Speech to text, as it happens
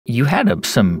You had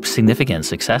some significant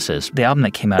successes. The album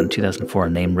that came out in 2004,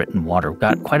 Name Written Water,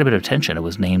 got quite a bit of attention. It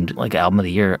was named like Album of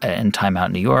the Year in Time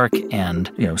Out New York,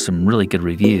 and some really good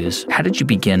reviews. How did you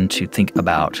begin to think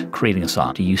about creating a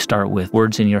song? Do you start with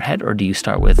words in your head, or do you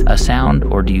start with a sound,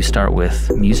 or do you start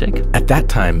with music? At that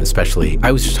time especially,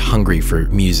 I was just hungry for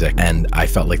music, and I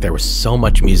felt like there was so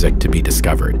much music to be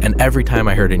discovered. And every time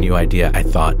I heard a new idea, I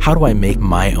thought, how do I make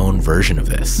my own version of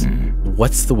this?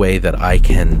 What's the way that I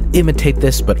can imitate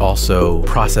this, but also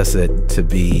process it to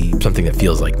be something that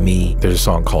feels like me? There's a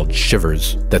song called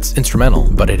Shivers that's instrumental,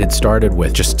 but it had started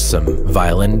with just some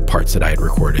violin parts that I had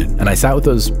recorded. And I sat with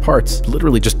those parts,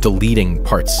 literally just deleting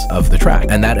parts of the track.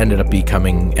 And that ended up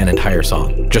becoming an entire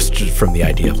song, just from the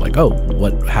idea of like, oh,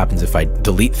 what happens if I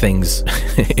delete things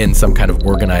in some kind of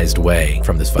organized way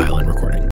from this violin recording?